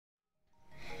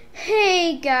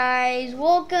Guys,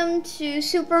 welcome to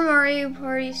Super Mario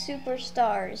Party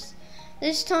Superstars.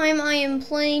 This time I am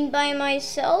playing by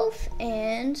myself,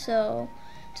 and so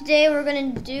today we're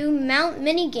going to do Mount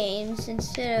Mini Games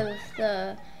instead of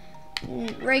the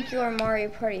regular Mario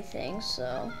Party thing.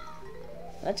 So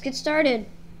let's get started.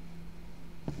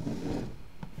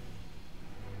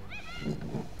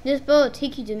 This boat will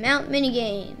take you to Mount Mini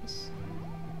Games.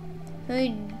 Who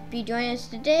will be joining us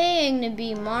today? I'm going to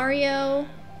be Mario.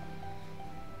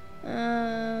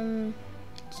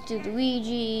 Let's do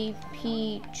Luigi,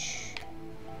 Peach.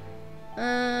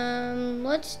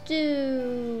 Let's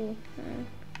do.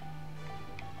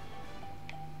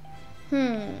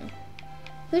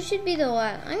 Who should be the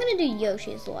last? I'm gonna do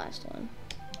Yoshi as the last one.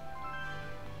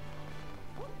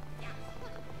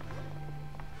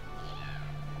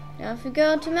 Now, if we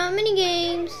go to Mount Mini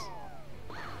Games.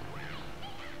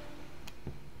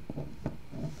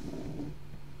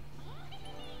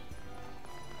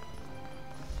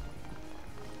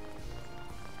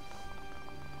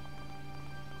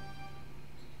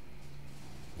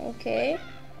 Okay,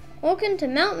 welcome to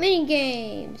Mount Mini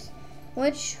Games.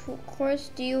 Which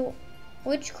course you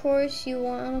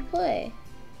want to play?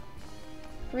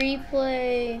 Free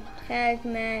play, tag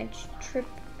match, trip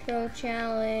throw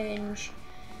challenge,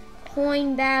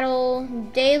 coin battle,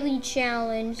 daily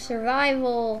challenge,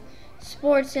 survival,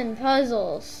 sports and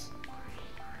puzzles.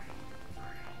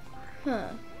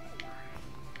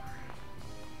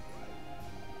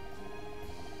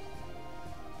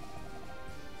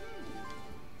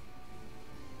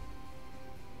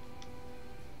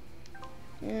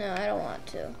 No, I don't want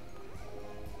to.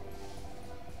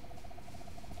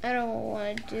 I don't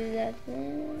want to do that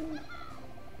thing.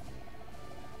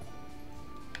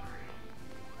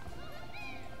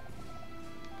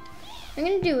 I'm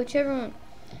gonna do whichever one.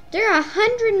 There are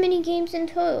 100 mini games in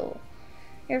total.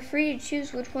 You're free to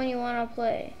choose which one you want to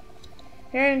play.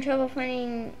 If you're having trouble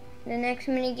finding the next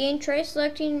mini game, try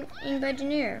selecting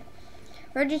Engineer.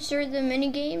 Register the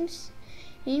mini games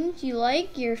you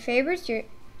like, your favorites,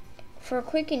 for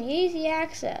quick and easy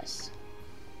access.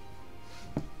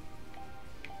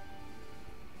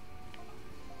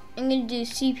 I'm gonna do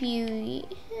CPU.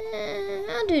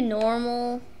 I'll do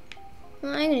normal.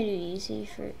 Well, I'm gonna do easy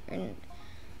for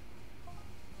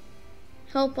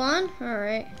help on. All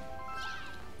right.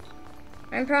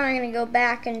 I'm probably gonna go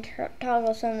back and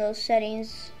toggle some of those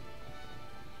settings.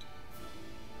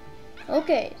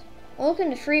 Okay. Welcome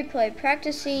to free play.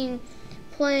 Practicing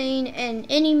playing and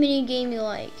any mini game you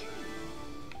like.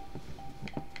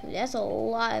 That's a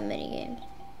lot of mini games.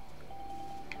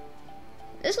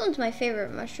 This one's my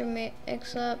favorite, Mushroom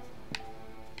Mix-Up.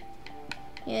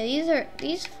 Yeah,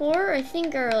 these four I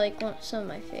think are like some of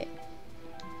my favorite.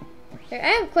 I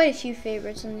have quite a few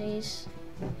favorites in these.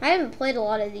 I haven't played a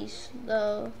lot of these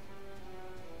though.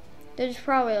 There's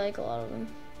probably like a lot of them.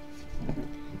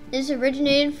 This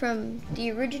originated from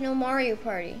the original Mario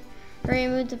Party.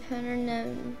 Remove the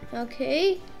pattern.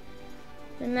 Okay.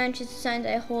 The matches signs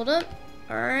I hold up.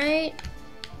 Alright.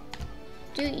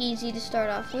 Too easy to start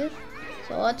off with.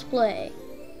 So let's play.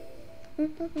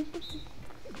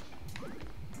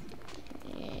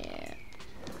 Yeah.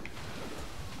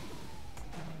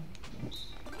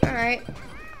 Alright.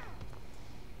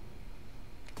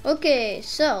 Okay,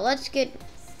 so let's get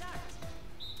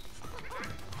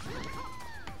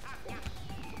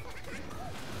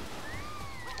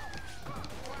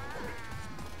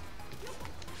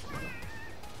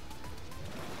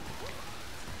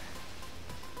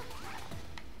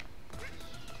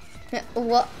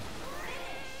what?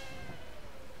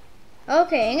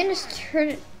 Okay, I'm gonna just turn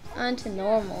it on to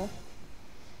normal.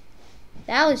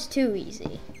 That was too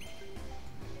easy.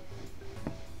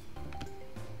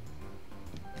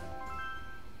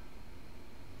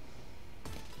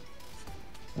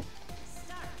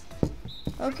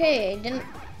 Okay, didn't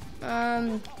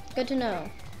good to know.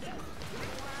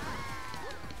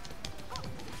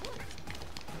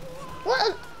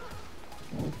 What?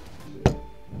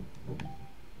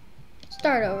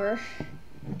 Start over.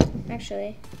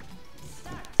 Actually,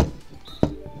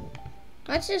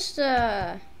 let's just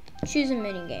choose a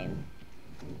mini game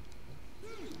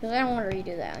because I don't want to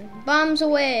redo that one. Bombs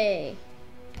away.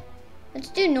 Let's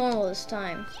do normal this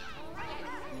time.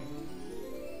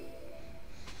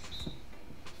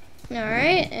 All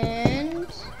right, and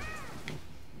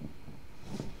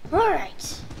all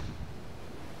right.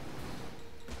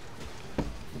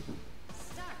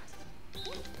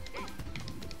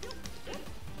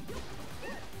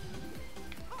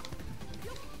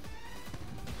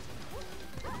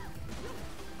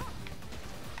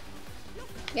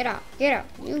 Get out. Get out.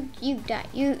 You die.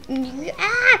 You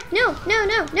ah! No! No!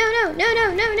 No! No! No! No!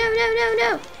 No! No! No! No! No!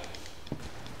 No!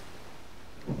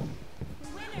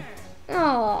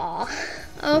 Oh.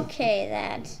 Okay,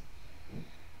 that.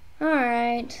 All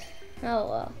right. Oh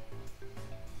well.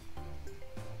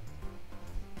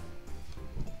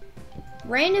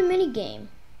 Random mini game.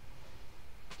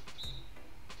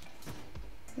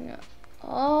 No.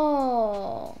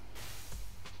 Oh.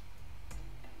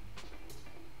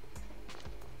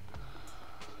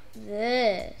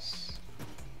 This.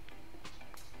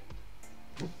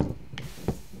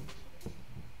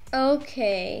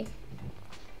 Okay.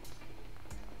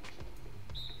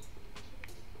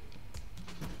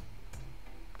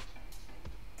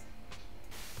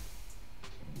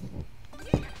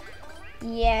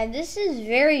 Yeah, this is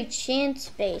very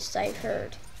chance-based, I've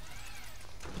heard.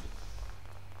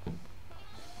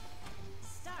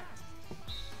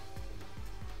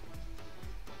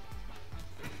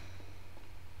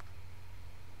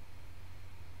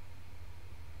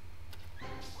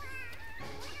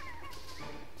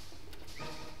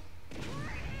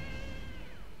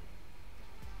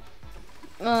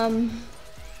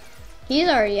 He's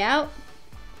already out.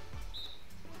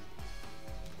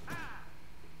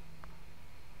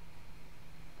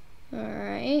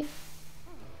 Alright.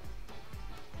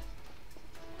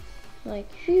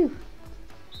 Like, phew.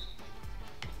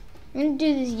 I'm gonna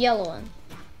do this yellow one.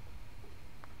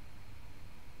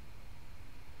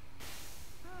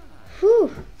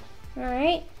 Whew.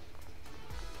 Alright.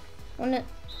 Wanna.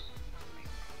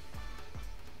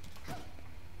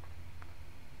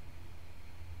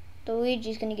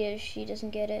 Luigi's gonna get it if she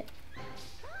doesn't get it.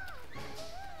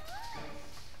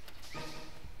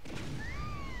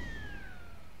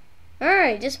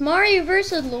 Alright, just Mario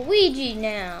versus Luigi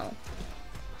now.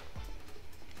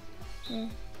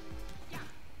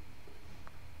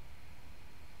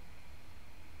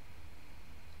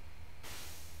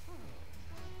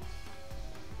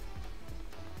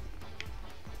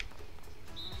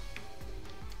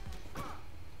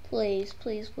 Please,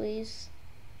 please, please.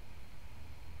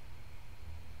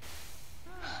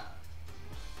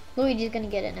 Luigi's gonna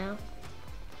get it now.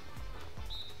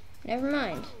 Never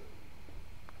mind.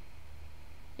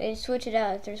 They switch it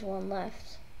out if there's one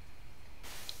left.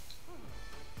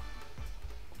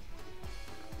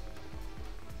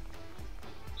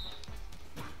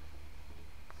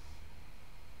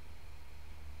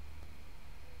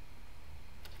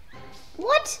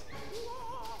 What?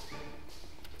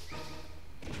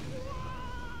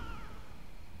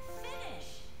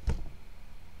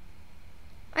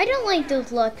 I don't like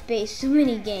those luck-based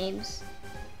mini games.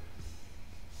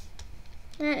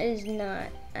 That is not.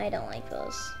 I don't like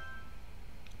those.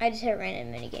 I just hit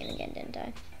random mini game again, didn't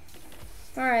I?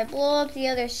 Alright, blow up the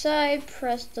other side,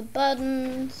 press the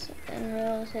buttons, and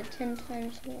we'll hit 10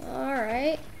 times.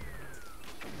 Alright.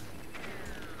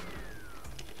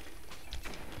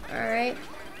 Alright.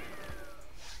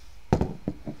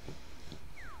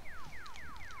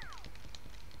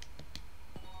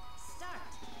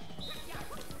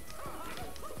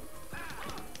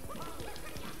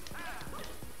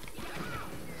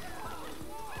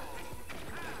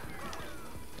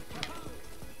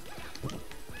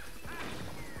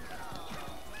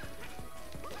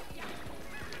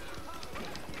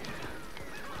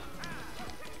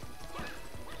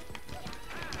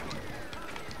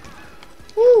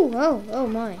 Ooh, oh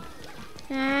my.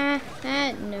 No.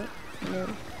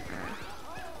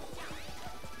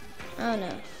 Oh no.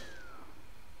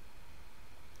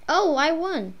 Oh, I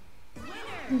won.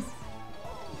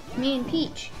 Me and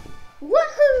Peach.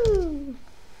 Woohoo!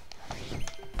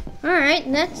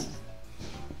 Alright, that's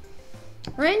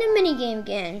random minigame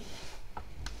again.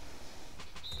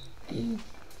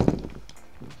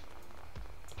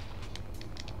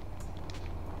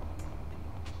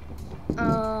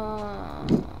 Alright.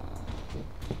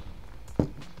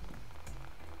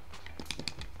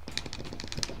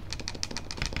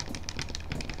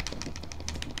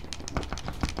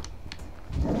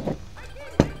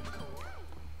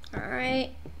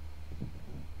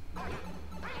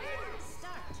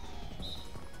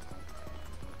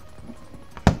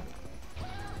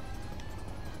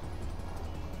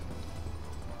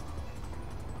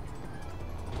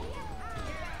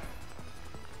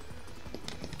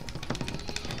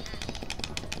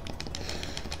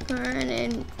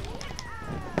 And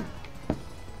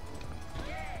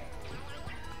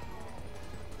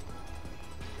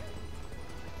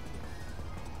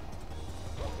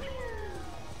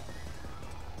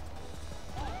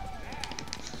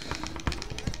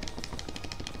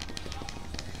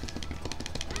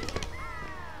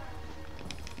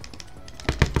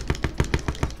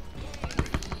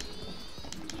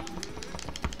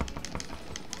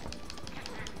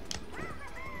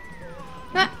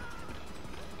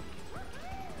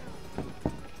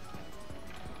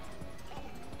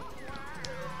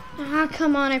Ah,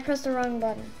 come on, I pressed the wrong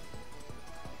button.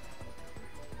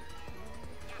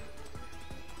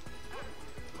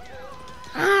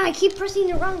 Ah, I keep pressing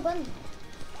the wrong button.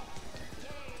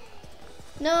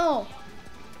 No.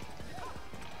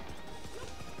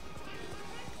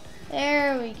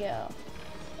 There we go.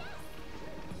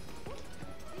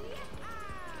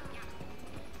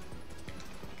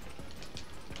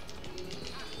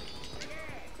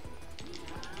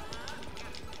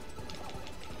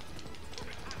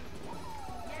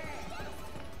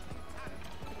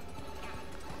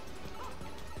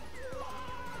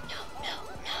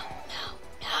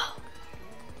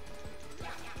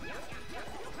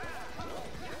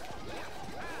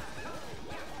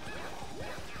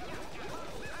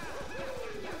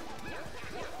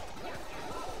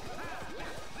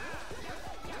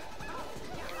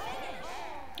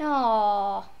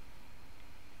 Aww.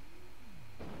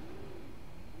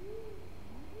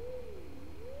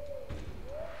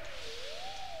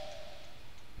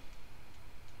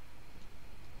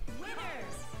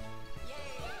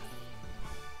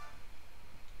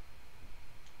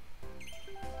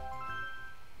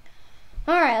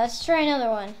 Alright, let's try another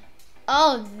one.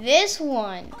 Oh, this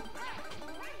one.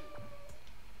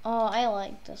 Oh, I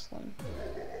like this one.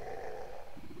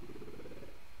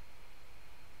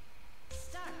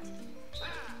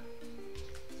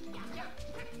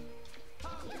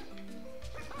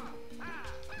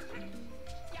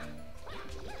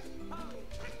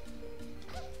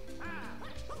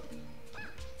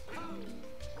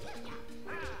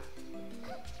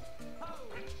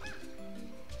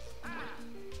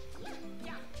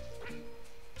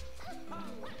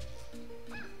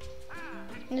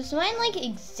 Is mine like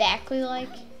exactly like,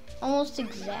 almost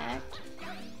exact?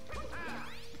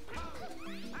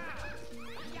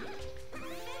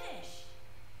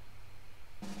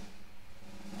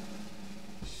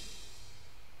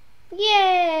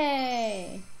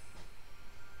 Yay!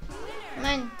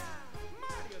 Mine.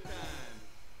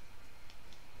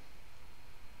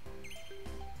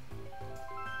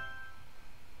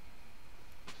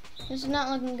 This is not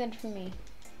looking good for me.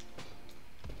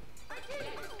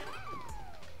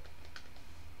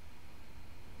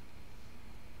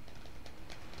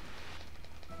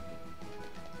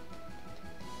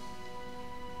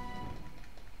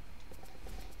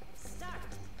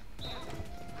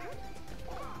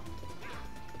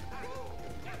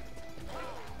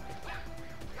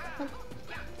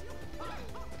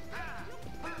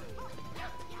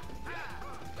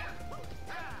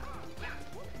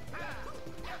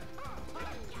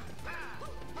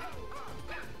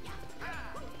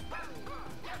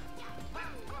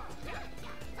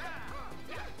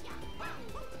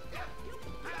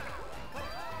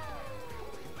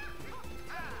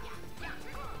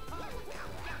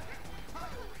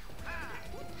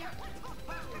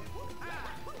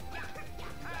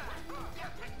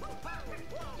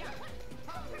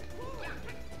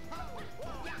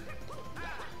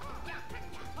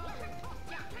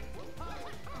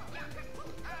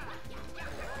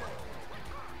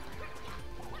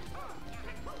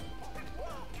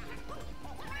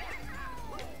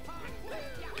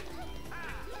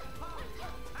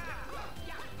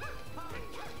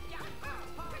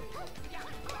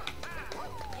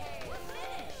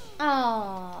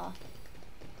 Aww.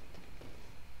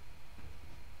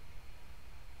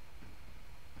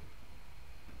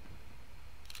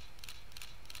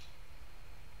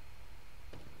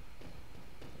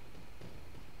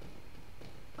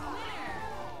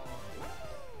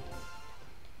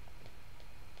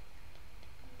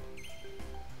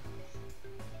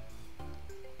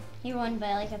 You won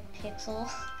by like a pixel.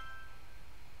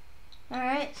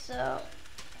 Alright, so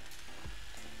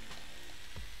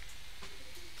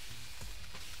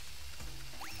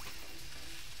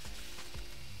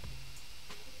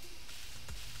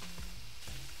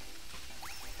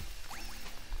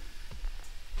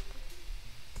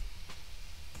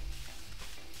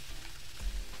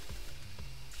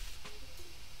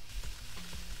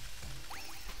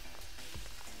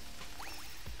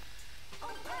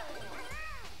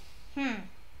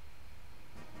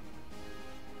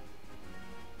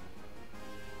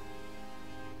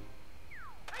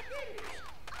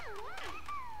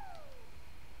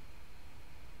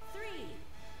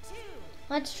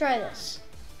let's try this.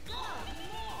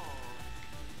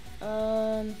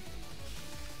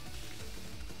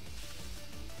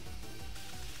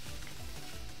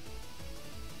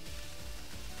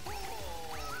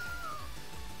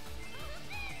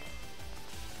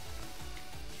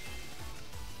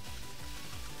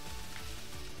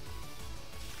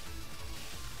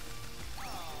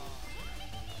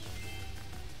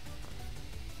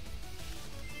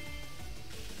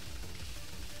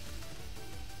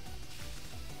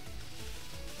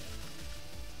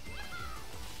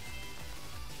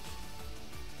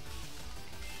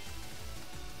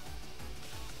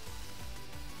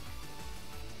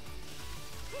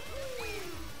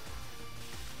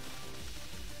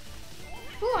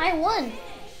 won.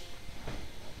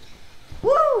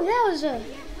 Woo, that was a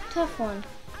tough one.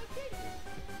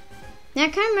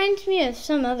 That kind of reminds me of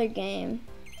some other game.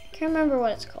 I can't remember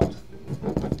what it's called.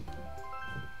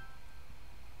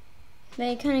 But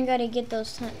you kind of got to get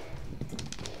those times.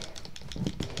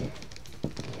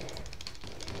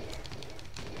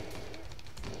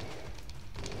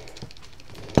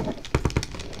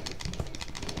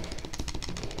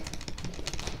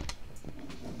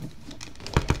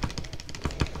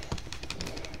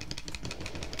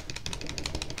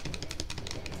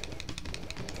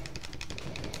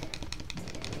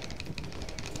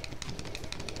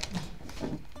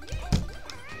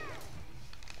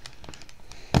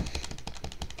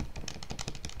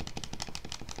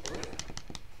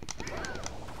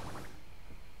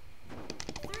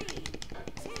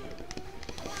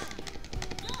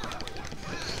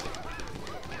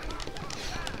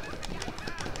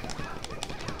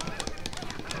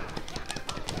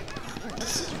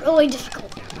 Really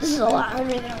difficult. This is a lot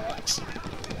harder than it looks.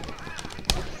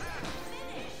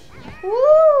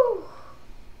 Woo!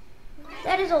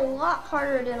 That is a lot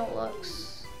harder than it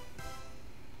looks.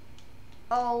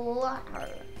 A lot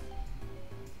harder.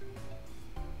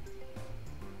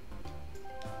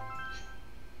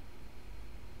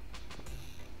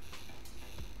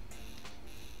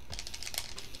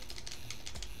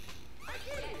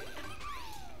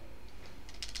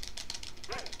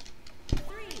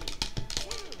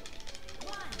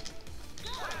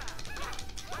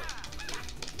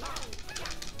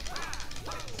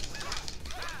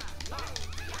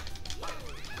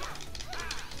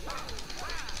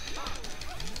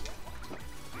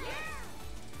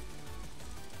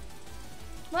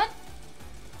 What?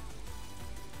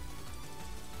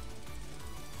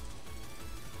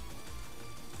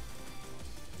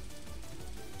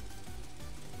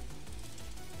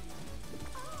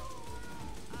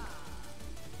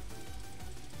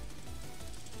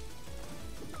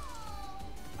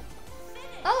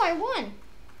 Oh, I won.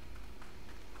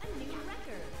 A new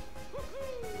record.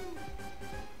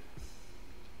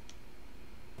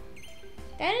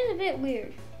 That is a bit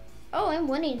weird. Oh, I'm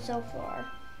winning so far.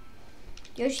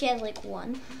 Yoshi has like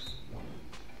one.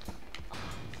 Oh,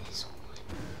 this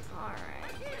one.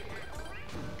 Alright.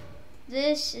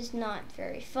 This is not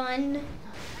very fun.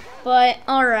 But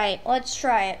alright, let's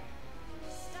try it.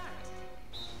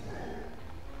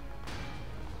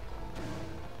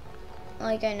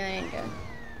 Like I know I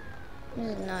do.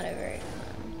 This is not a very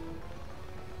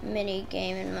fun mini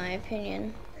game in my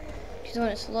opinion. Because when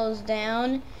it slows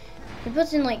down, it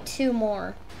puts in like 2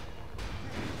 more.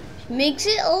 Makes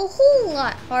it a whole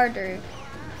lot harder.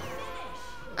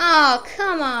 Oh,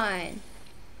 come on.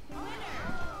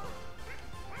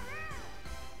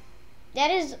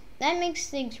 That makes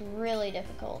things really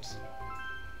difficult.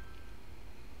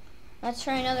 Let's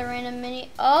try another random mini.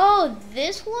 Oh,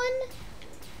 this one?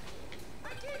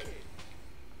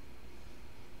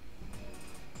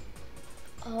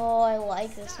 Oh, I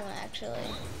like this one actually.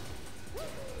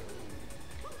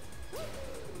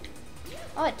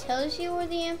 Oh, it tells you where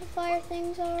the amplifier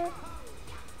things are.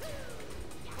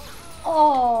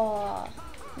 Oh,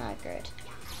 not good.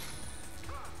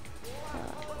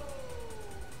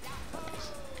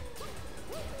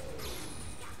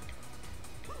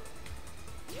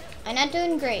 I'm not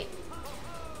doing great.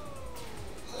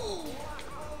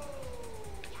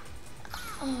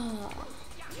 Oh.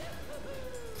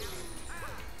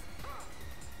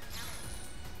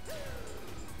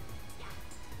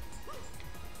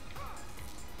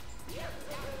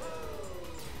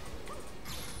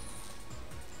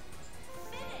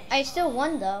 I still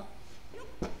won though.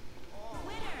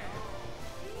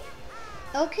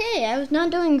 Okay, I was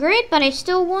not doing great, but I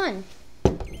still won.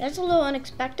 That's a little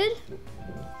unexpected.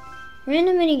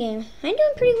 Random minigame. I'm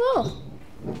doing pretty well.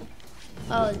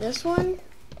 Oh, this one?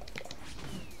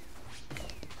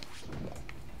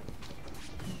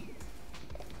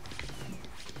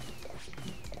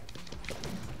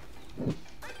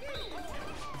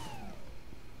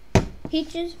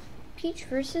 Peach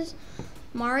versus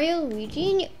Mario,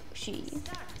 Luigi, and Yoshi.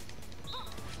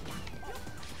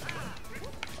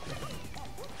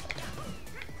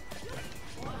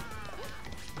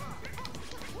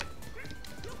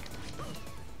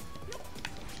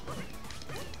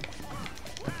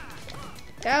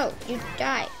 Go, you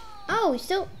die. Oh,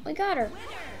 we got her.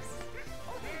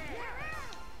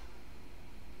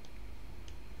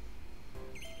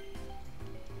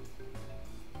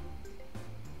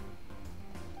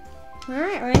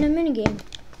 Alright, random minigame.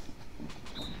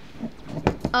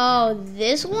 Oh,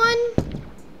 this one?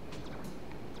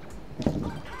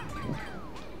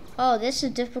 Oh, this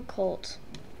is difficult.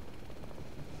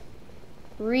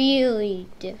 really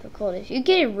difficult. If you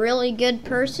get a really good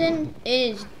person,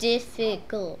 it is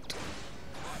difficult.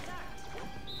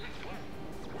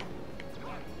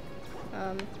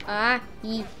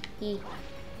 He.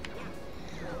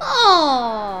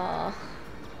 Oh,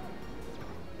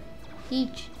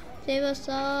 Peach, save us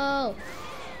all.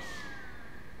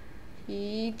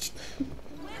 Peach.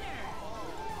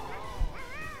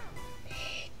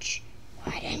 Peach,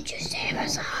 why didn't you save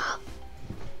us all?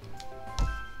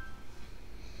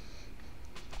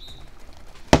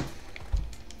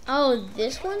 Oh,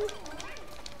 this one?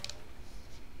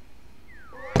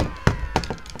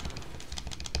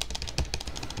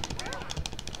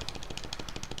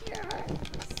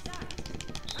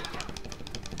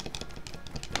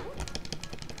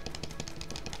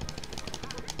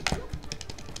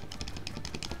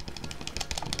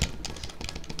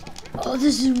 Oh,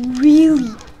 this is a really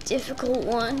difficult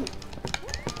one.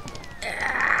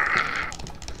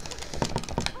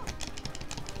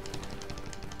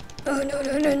 Oh, no.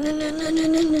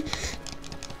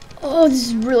 Oh, this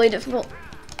is really difficult.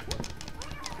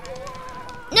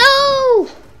 No!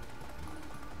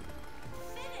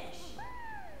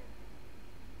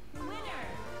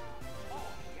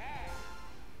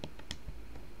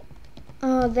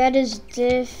 Oh, that is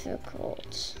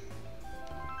difficult.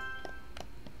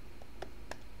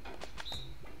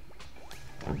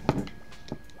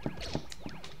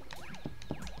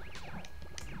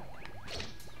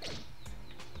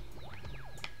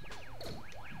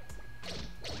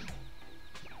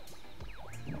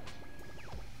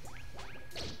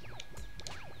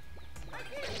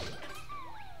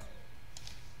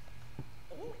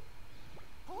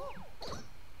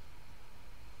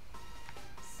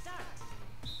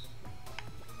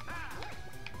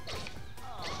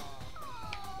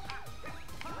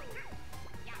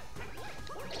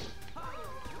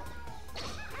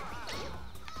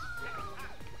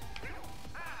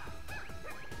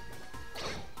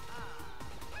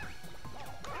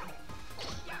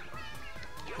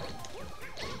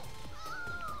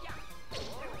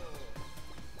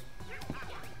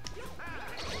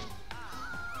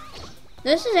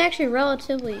 This is actually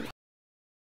relatively...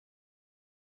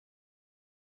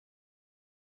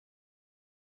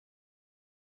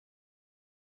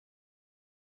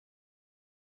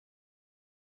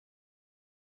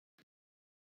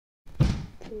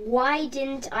 Why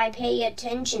didn't I pay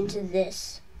attention to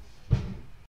this?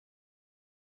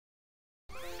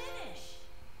 Finish.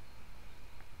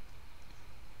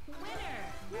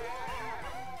 Winner.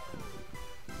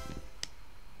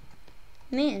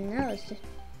 Man, that was...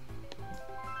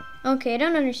 Okay, I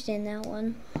don't understand that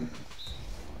one.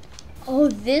 Oh,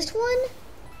 this one?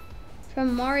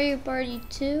 From Mario Party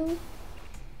 2?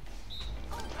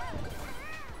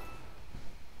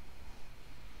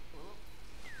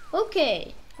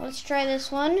 Okay, let's try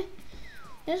this one.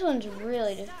 This one's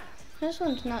really this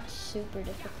one's not super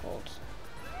difficult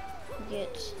to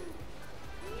get.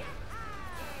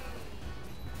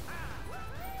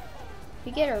 If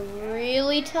you get a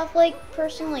really tough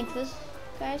person like this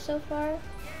guy so far,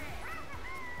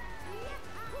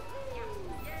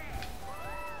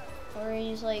 or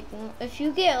he's like, if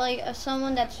you get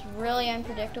someone that's really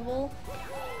unpredictable,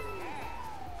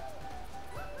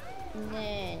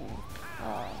 then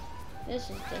oh, this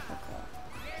is difficult.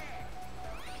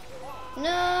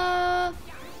 No,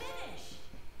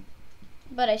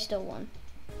 but I still won.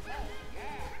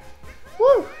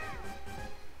 Woo!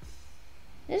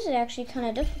 This is actually kind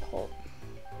of difficult.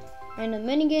 And a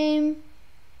mini game.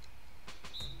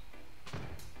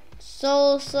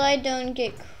 Soul slide, don't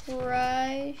get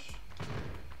crushed.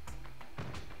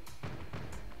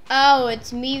 Oh,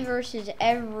 it's me versus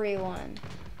everyone.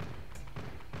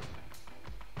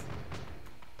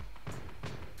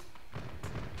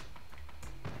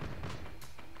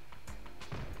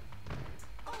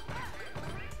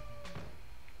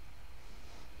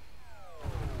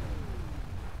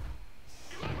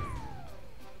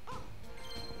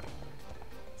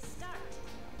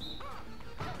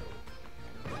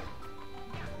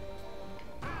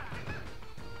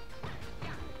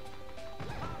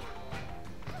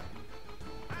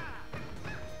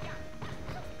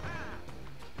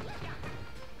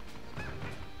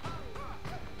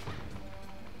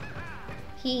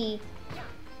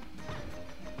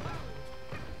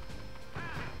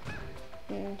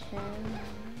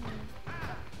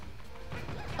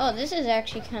 Oh, this is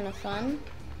actually kind of fun.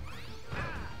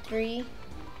 3,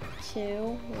 2,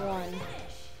 1.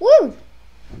 Woo!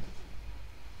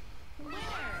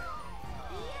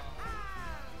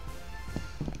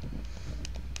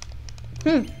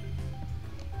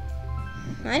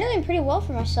 I'm doing pretty well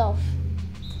for myself.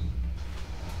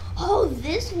 Oh,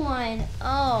 this one.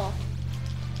 Oh.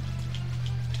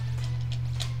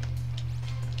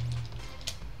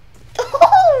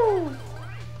 Oh!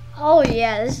 Oh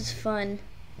yeah, this is fun.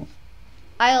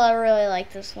 I really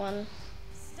like this one.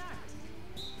 Start.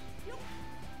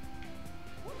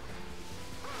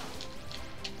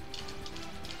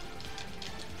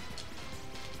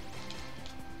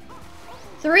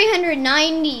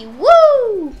 390.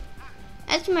 Woo!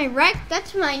 That's my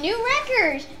new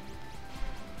record.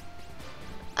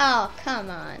 Oh,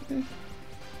 come on.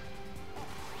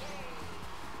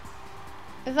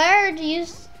 If I were to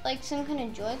use like some kind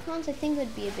of Joy-Cons, I think it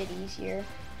would be a bit easier.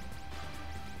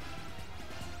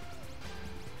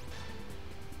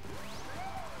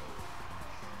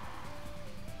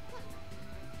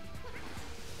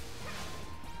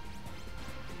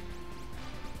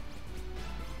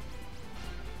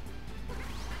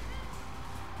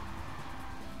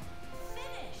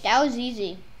 Finish. That was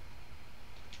easy.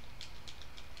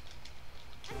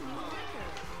 A new record.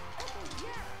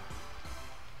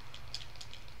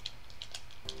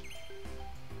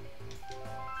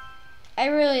 I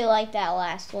really like that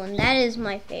last one. That is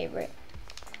my favorite.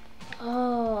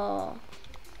 Oh.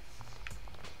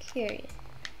 Curious.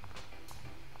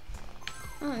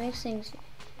 Oh, it makes things...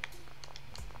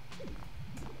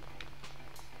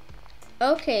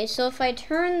 Okay, so if I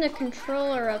turn the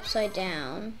controller upside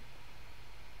down,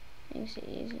 makes it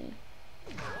easy.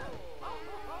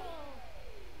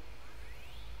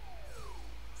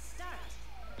 Start.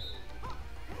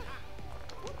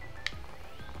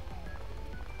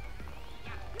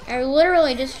 I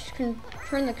literally just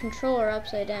turn the controller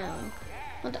upside down.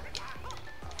 What the?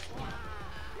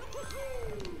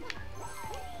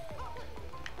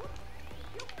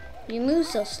 You move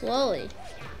so slowly.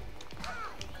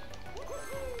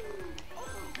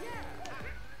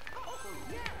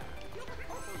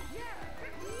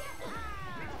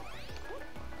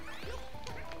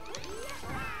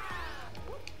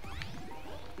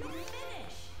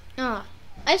 Oh,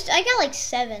 I got like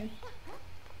 7.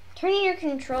 Turning your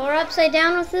controller upside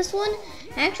down with this one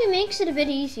actually makes it a bit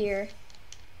easier.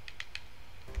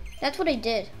 That's what I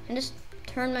did. I just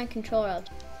turned my controller up.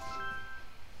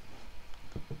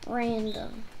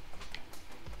 Random.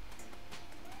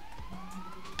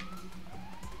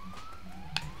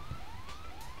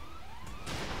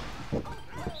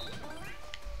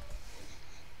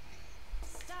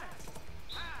 Start.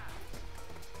 Finish.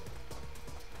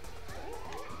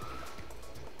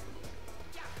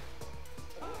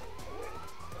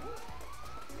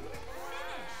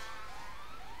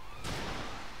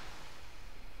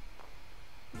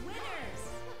 Winners.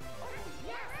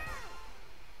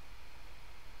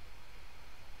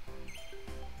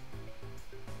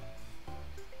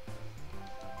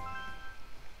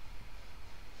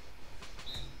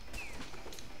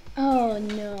 Oh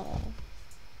no.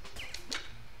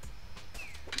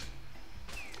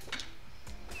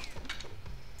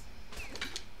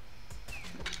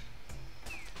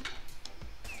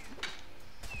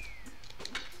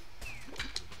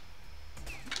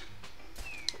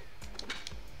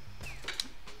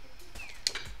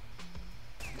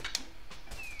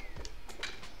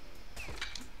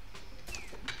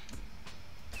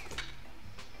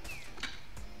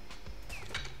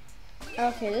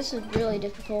 Okay, this is really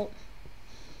difficult.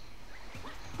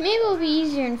 Maybe it'll be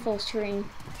easier in full screen.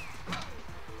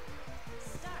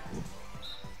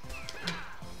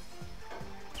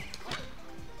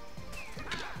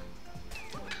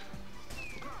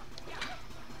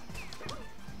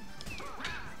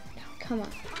 Come on.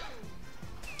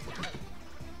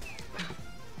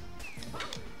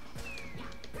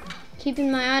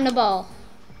 Keeping my eye on the ball.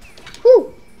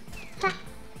 Woo! Ha!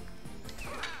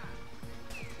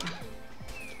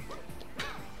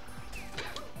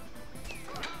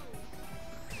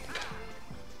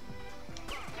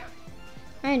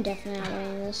 I'm definitely not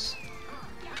winning this.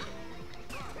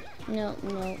 No,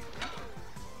 no.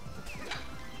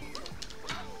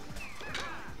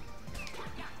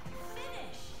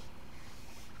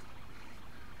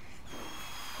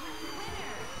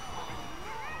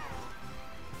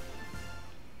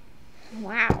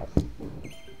 Wow.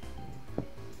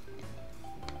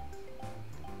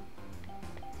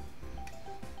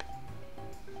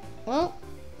 Well,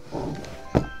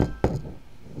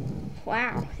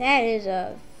 wow, that is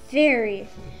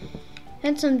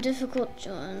that's some difficult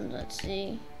ones. Let's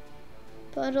see.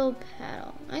 Puddle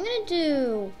paddle. I'm gonna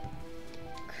do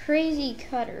crazy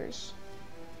cutters.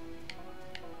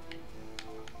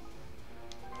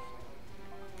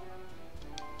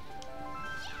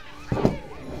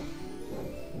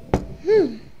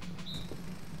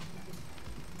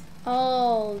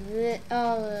 Oh,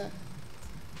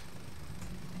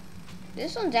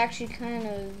 This one's actually kind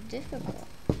of difficult.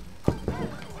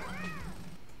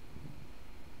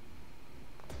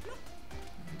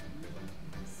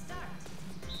 Start.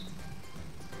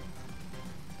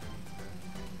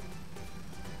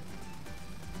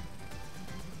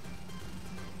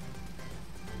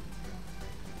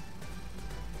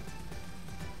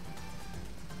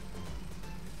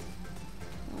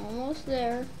 Almost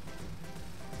there.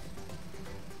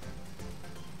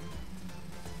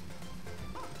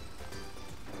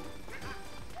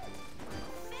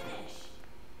 Finish.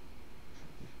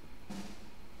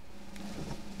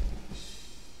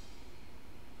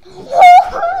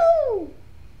 Woohoo!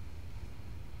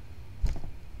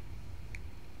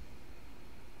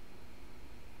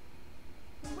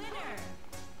 Winner.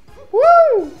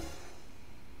 Woo!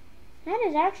 That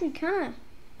is actually kind of.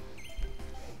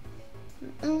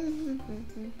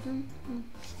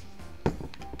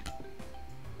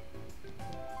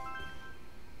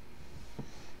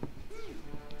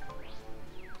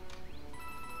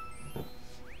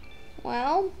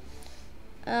 Well,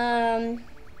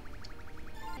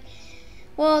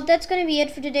 well, that's going to be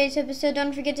it for today's episode.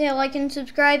 Don't forget to like and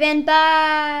subscribe, and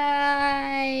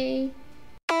bye!